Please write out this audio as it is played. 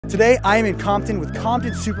Today, I am in Compton with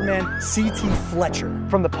Compton Superman CT Fletcher.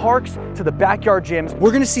 From the parks to the backyard gyms,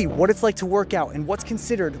 we're gonna see what it's like to work out in what's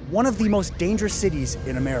considered one of the most dangerous cities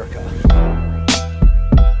in America.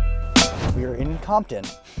 We are in Compton.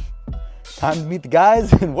 Time to meet the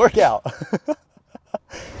guys and work out.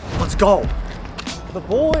 Let's go. The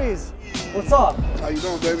boys. What's up? How you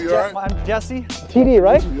doing, baby? You all right? I'm Jesse. TD,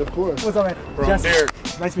 right? Of course. What's up, man? Bro, Jesse. Derek.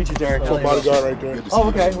 Nice to meet you, Derek. That's bodyguard right there. Oh,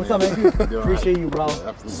 okay. What's up, man? Appreciate you, bro.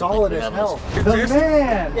 Solid as hell. The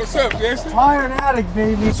man. What's up, Jesse? Iron Addict,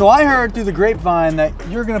 baby. So I heard through the grapevine that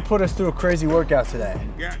you're gonna put us through a crazy workout today.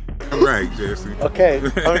 Yeah. Right, Jesse. Okay,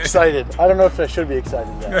 I'm excited. I don't know if I should be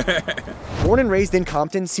excited yet. Born and raised in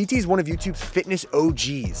Compton, CT is one of YouTube's fitness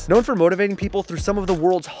OGs. Known for motivating people through some of the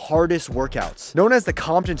world's hardest workouts. Known as the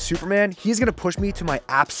Compton Superman, he's gonna push me to my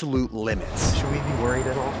absolute limits. Should we be worried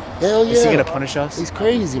at all? Hell yeah. Is he gonna punish us? He's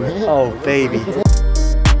crazy, man. Oh, baby.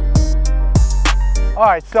 All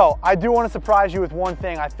right, so I do want to surprise you with one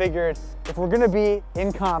thing. I figured if we're gonna be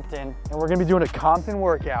in Compton and we're gonna be doing a Compton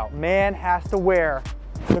workout, man has to wear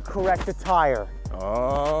the correct attire.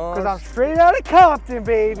 Oh. Because I'm straight out of Compton,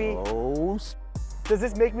 baby. Oh. Does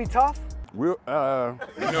this make me tough? We'll, Should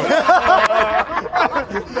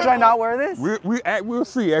I not wear this? we'll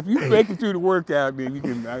see. If you make it through the workout, then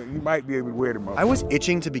you might be able to wear them up. I was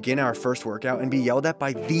itching to begin our first workout and be yelled at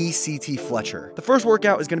by the CT Fletcher. The first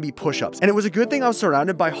workout is gonna be push-ups, and it was a good thing I was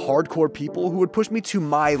surrounded by hardcore people who would push me to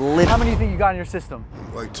my limit. How many do you think you got in your system?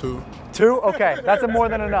 Like 2. 2? Okay, that's more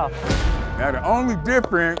than enough. Now, the only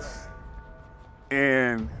difference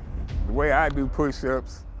in the way I do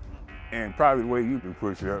push-ups and probably the way you do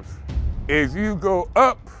push-ups is you go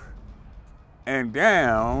up and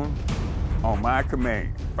down on my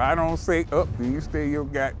command. If I don't say up, then you stay your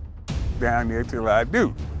gut down there till I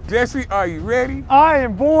do. Jesse, are you ready? I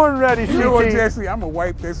am born ready, CT. You know what, Jesse? I'm gonna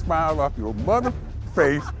wipe that smile off your mother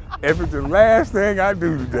face if it's the last thing I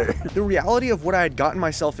do today. The reality of what I had gotten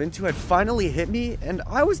myself into had finally hit me, and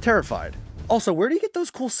I was terrified. Also, where do you get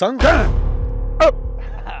those cool sunglasses? Down, up,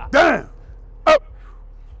 down, up.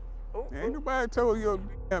 Ain't nobody told your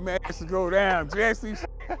damn ass to go down, Jesse.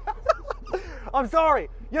 I'm sorry.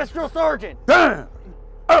 Yes, drill sergeant. Down,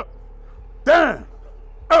 up, down,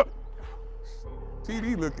 up.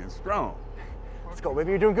 TD looking strong. Let's go, baby.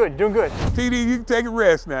 You're doing good. You're doing good. TD, you can take a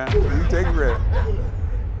rest now. You can take a rest.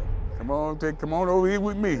 Come on over here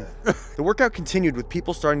with me. The workout continued with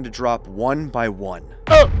people starting to drop one by one.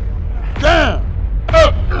 Up, down,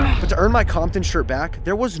 up. But to earn my Compton shirt back,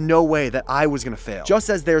 there was no way that I was gonna fail. Just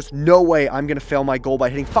as there's no way I'm gonna fail my goal by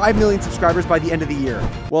hitting 5 million subscribers by the end of the year.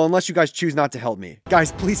 Well, unless you guys choose not to help me.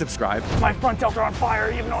 Guys, please subscribe. My front delts are on fire.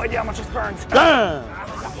 You have no idea how much this burns. Down,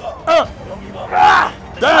 up,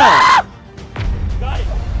 down.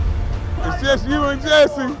 It's just you and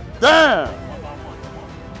Jesse. Down,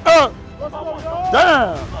 up,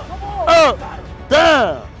 down, up,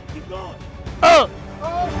 down, up,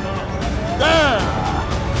 down.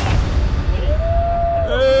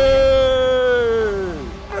 Hey.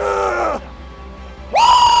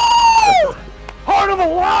 Woo! Heart of a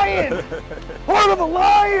lion! Heart of a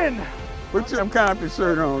lion! Put your Compton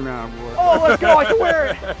shirt on now, boy. Oh, let's go. I can wear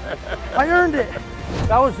it. I earned it.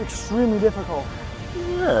 That was extremely difficult.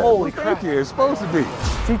 Yeah, Holy crap. Thank you. It's supposed to be.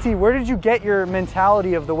 CT, where did you get your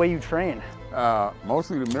mentality of the way you train?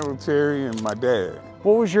 Mostly the military and my dad.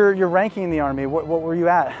 What was your ranking in the Army? What were you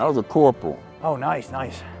at? I was a corporal. Oh, nice,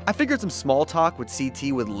 nice. I figured some small talk with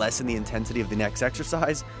CT would lessen the intensity of the next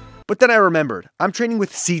exercise, but then I remembered, I'm training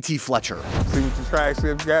with CT Fletcher. See what the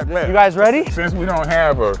triceps got left. You guys ready? Since we don't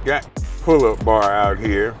have a pull-up bar out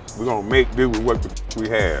here, we're gonna make do with what we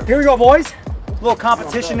have. Here we go, boys. A little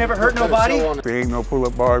competition never hurt nobody. If there ain't no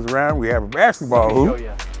pull-up bars around, we have a basketball hoop.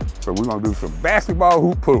 So we're gonna do some basketball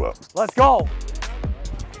hoop pull-ups. Let's go.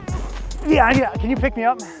 Yeah, can you pick me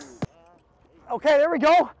up? Okay, there we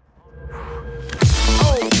go.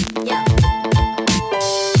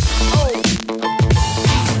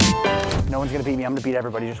 No one's gonna beat me. I'm gonna beat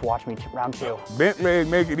everybody. Just watch me. Round 2. Bent leg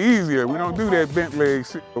make it easier. We don't do that bent leg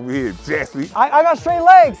shit over here, Jesse. I got straight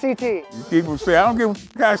legs, CT. You keep them straight. I don't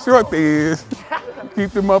give a how short they is.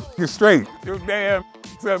 Keep them up straight. Your damn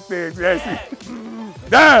up there, Jesse.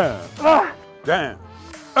 Down, down,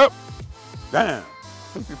 up, down.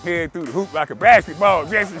 Put your head through the hoop like a basketball,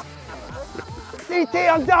 Jesse. CT,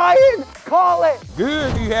 I'm dying. Call it.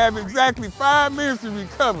 Good, you have exactly 5 minutes to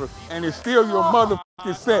recover, and it's still your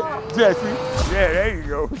motherfucking set, Jesse. Yeah, there you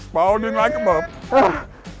go. Spalding like a muff.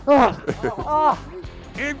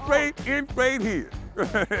 Inflate here.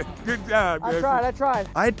 Good job, Jesse. I tried.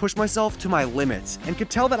 I had pushed myself to my limits and could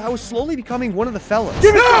tell that I was slowly becoming one of the fellas.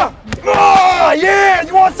 Give me some! Oh, yeah!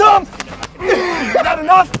 You want some? Not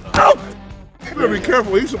enough. Oh. You gotta be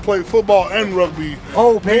careful. He used to play football and rugby.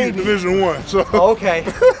 Oh, baby. Division I. So. Oh, okay.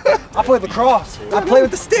 I play lacrosse. I play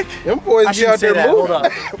with the stick. Them boys I get out there moving. Hold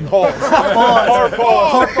up. Pause. Hard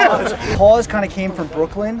pause. Pause kind of came from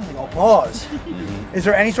Brooklyn. Like, oh, pause. Is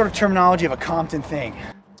there any sort of terminology of a Compton thing?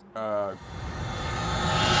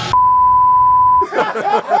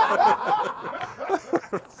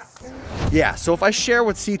 Yeah, so if I share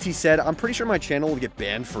what CT said, I'm pretty sure my channel will get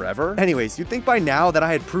banned forever. Anyways, you'd think by now that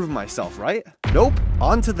I had proven myself, right? Nope,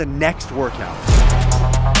 on to the next workout.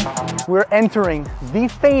 We're entering the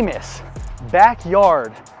famous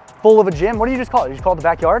backyard full of a gym. What do you just call it? You just call it the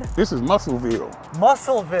backyard? This is Muscleville.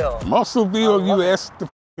 Muscleville. Muscleville, US the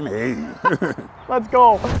A. Let's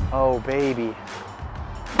go. Oh, baby.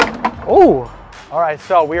 Oh. All right,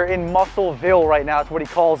 so we are in Muscleville right now. That's what he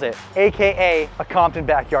calls it, AKA a Compton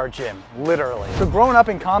backyard gym, literally. So growing up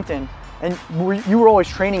in Compton, and you were always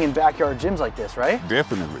training in backyard gyms like this, right?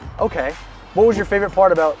 Definitely. Okay. What was your favorite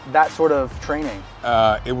part about that sort of training?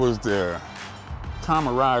 It was the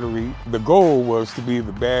camaraderie. The goal was to be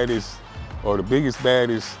the baddest or the biggest,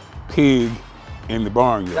 baddest pig in the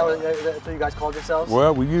barnyard. That's what you guys called yourselves?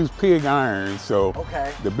 Well, we used pig iron, so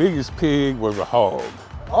okay. The biggest pig was a hog.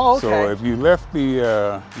 Oh, okay. So if you left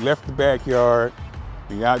the backyard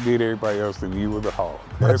and you outdid everybody else, then you were the hog.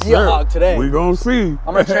 Let's be a hog today. We gonna see.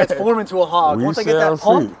 I'm gonna transform into a hog once I get that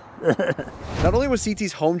pump. Not only was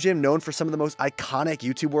CT's home gym known for some of the most iconic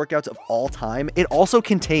YouTube workouts of all time, it also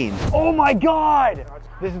contained. Oh my God!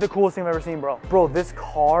 This is the coolest thing I've ever seen, bro. Bro, this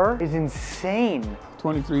car is insane.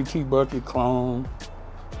 23 T-bucket clone,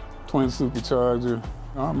 twin supercharger.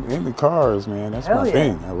 I'm in the cars, man. That's my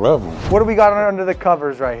thing. I love them. What do we got under the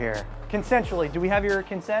covers right here? Consensually, do we have your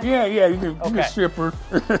consent? Yeah, you can strip her.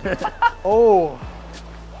 Oh,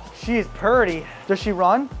 she is pretty. Does she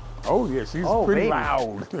run? Oh yeah, she's pretty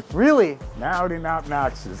loud. Really? Loud and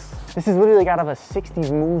obnoxious. This is literally like out of a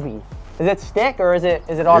 60s movie. Is it stick or is it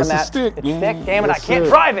automatic? It's a stick. It's stick? Damn it, I can't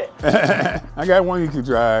drive it. I got one you can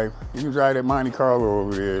drive. You can drive that Monte Carlo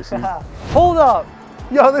over there. Hold up.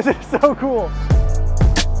 Yo, this is so cool.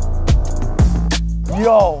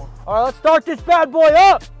 Yo. All right, let's start this bad boy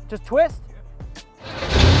up. Just twist.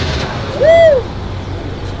 Woo!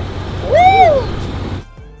 Woo!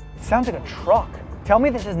 It sounds like a truck. Tell me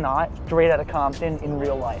this is not straight out of Compton in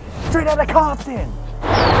real life. Straight out of Compton.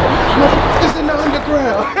 It's in the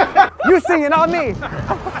underground. You singing on me.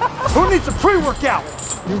 Who needs a pre-workout?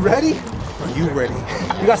 You ready? Are you ready?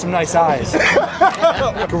 You got some nice eyes.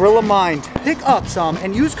 Gorilla Mind. Pick up some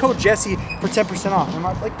and use code Jesse for 10% off. I'm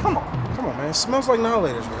like, come on. Come on, man. It smells like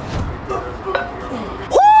Now-Laters, man.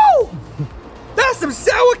 Woo! That's some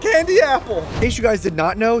sour candy apple. In case you guys did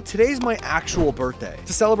not know, today's my actual birthday.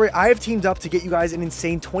 To celebrate, I have teamed up to get you guys an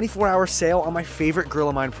insane 24-hour sale on my favorite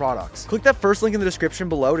Gorilla Mind products. Click that first link in the description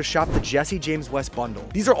below to shop the Jesse James West bundle.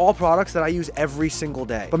 These are all products that I use every single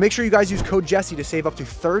day. But make sure you guys use code Jesse to save up to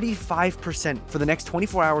 35% for the next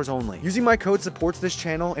 24 hours only. Using my code supports this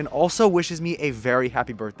channel and also wishes me a very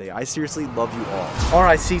happy birthday. I seriously love you all. All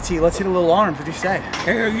right, CT, let's hit a little arms. What do you say?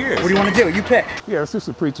 Hell yeah. What do you want to do? You pick. Yeah, it's just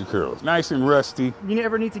a preacher curls. Nice and rusty. You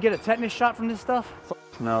ever need to get a tetanus shot from this stuff?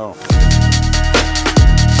 No.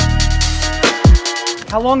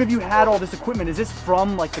 How long have you had all this equipment? Is this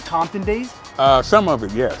from like the Compton days? Some of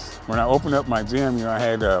it, yes. When I opened up my gym, I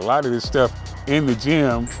had a lot of this stuff in the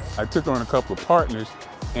gym. I took on a couple of partners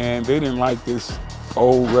and they didn't like this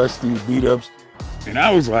old, rusty, beat up. And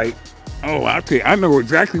I was like, oh, I know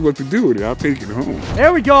exactly what to do with it. I'll take it home.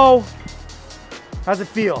 There we go. How's it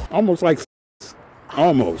feel? Almost like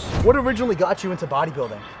almost. What originally got you into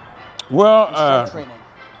bodybuilding? Well,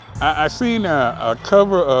 I seen a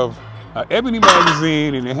cover of Ebony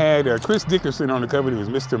magazine and it had Chris Dickerson on the cover. It was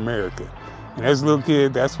Mr. America. And as a little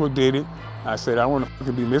kid, that's what did it. I said, I want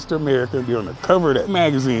to be Mr. America and be on the cover of that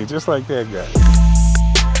magazine, just like that guy.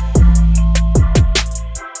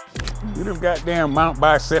 You them goddamn Mount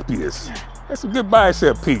Bicepius. That's some good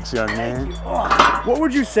bicep peaks, young man. What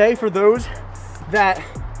would you say for those that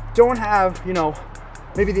don't have,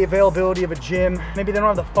 maybe the availability of a gym, maybe they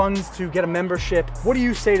don't have the funds to get a membership? What do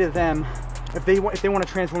you say to them if they want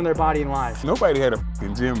to transform their body and lives? Nobody had a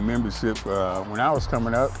gym membership when I was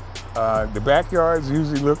coming up. The backyards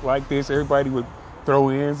usually looked like this. Everybody would throw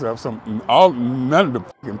in none of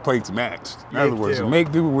the plates matched. In other words,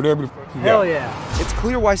 make do with whatever the fuck you got. Hell yeah. It's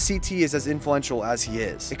clear why CT is as influential as he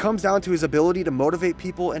is. It comes down to his ability to motivate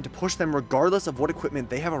people and to push them regardless of what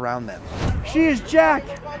equipment they have around them. She is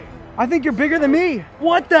jacked. I think you're bigger than me.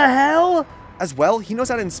 What the hell? As well, he knows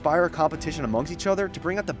how to inspire a competition amongst each other to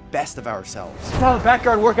bring out the best of ourselves. That's how the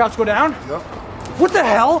backyard workouts go down? Yep. What the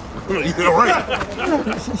hell? Yeah, right.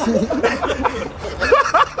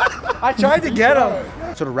 I tried to get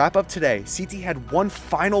him. So to wrap up today, CT had one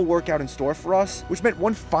final workout in store for us, which meant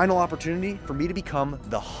one final opportunity for me to become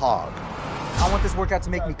the hog. I want this workout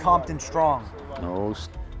to make me Compton strong. No.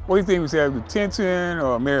 What do you think we say, tension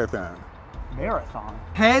or a marathon? Marathon.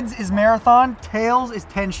 Heads is marathon, tails is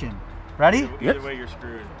tension. Ready? Either way, you're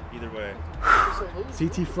screwed. Either way.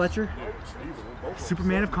 CT Fletcher,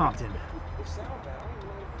 Superman of Compton.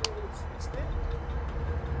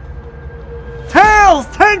 Tails,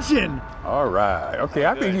 tension! All right. Okay,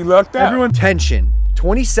 I think you lucked out. Everyone, tension.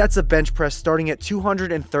 20 sets of bench press starting at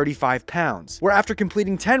 235 pounds, where after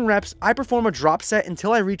completing 10 reps, I perform a drop set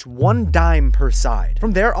until I reach 1 dime per side.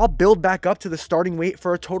 From there, I'll build back up to the starting weight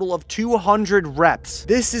for a total of 200 reps.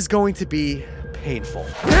 This is going to be painful.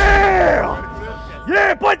 Yeah!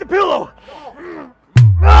 Yeah, bite the pillow!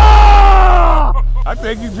 Ah! I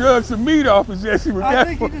think you drugged some meat off of Jesse with that.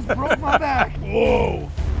 I think you just broke my back. Whoa.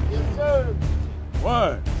 Yes, sir.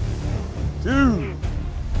 1, 2,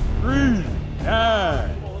 3, 9,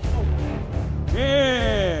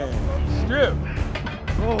 10. Strip.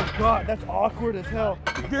 Oh God, that's awkward as hell.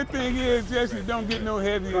 The good thing is, Jesse, don't get no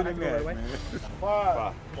heavier than that, man.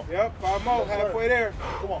 5. Yep, 5 more. Halfway there.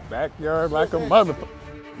 Come on. Backyard like a motherfucker.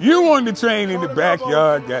 You wanted to train in the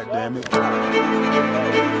backyard, goddammit.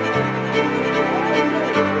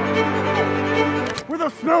 Where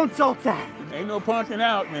those smelling salts at? Ain't no punking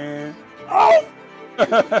out, man. Oh!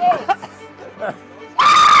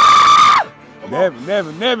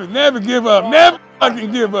 Never give up. Never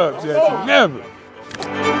fucking give up, Jesse. Never.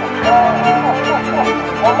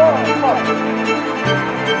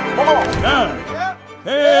 Done.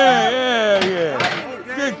 Yeah.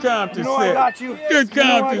 Good Compton set. I got you. Good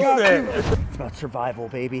Compton set. It's about survival,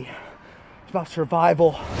 baby. It's about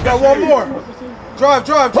survival. Got one more. Drive.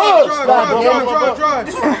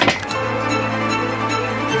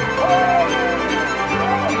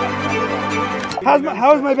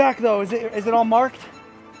 How's my back though? Is it all marked?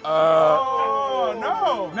 Oh,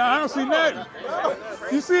 no. No, I don't see nothing.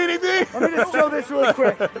 You see anything? Let me just show this really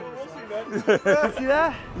quick. See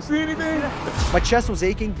that? You see anything? My chest was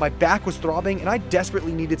aching, my back was throbbing, and I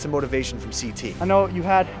desperately needed some motivation from CT. I know you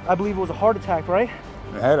had, I believe it was a heart attack, right?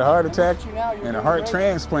 I had a heart attack and a heart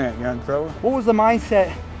transplant, young fella. What was the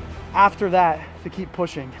mindset after that to keep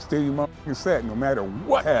pushing? Still your motherfucking set, no matter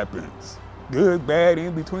what happens. Good, bad,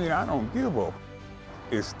 in between, I don't give a.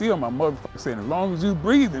 It's still my motherfucking set. As long as you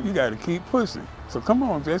breathing, you gotta keep pushing. So come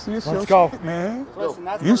on, Jesse, it's your shit, man. Listen,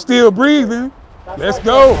 You still breathing. Let's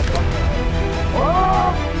go.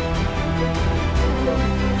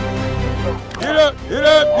 Get up.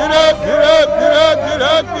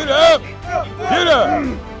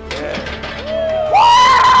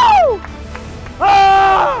 Woo!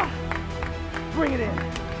 Ah! Bring it in,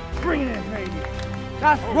 baby.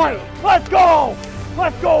 That's right. Let's go,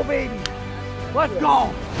 baby. Let's go.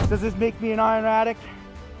 Does this make me an iron addict?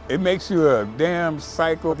 It makes you a damn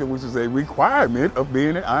psycho, which is a requirement of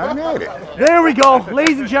being an iron addict. There we go.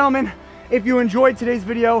 Ladies and gentlemen, if you enjoyed today's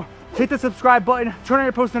video, hit the subscribe button, turn on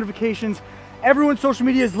your post notifications. Everyone's social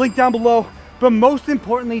media is linked down below. But most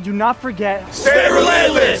importantly, do not forget, Stay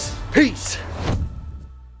relentless. peace.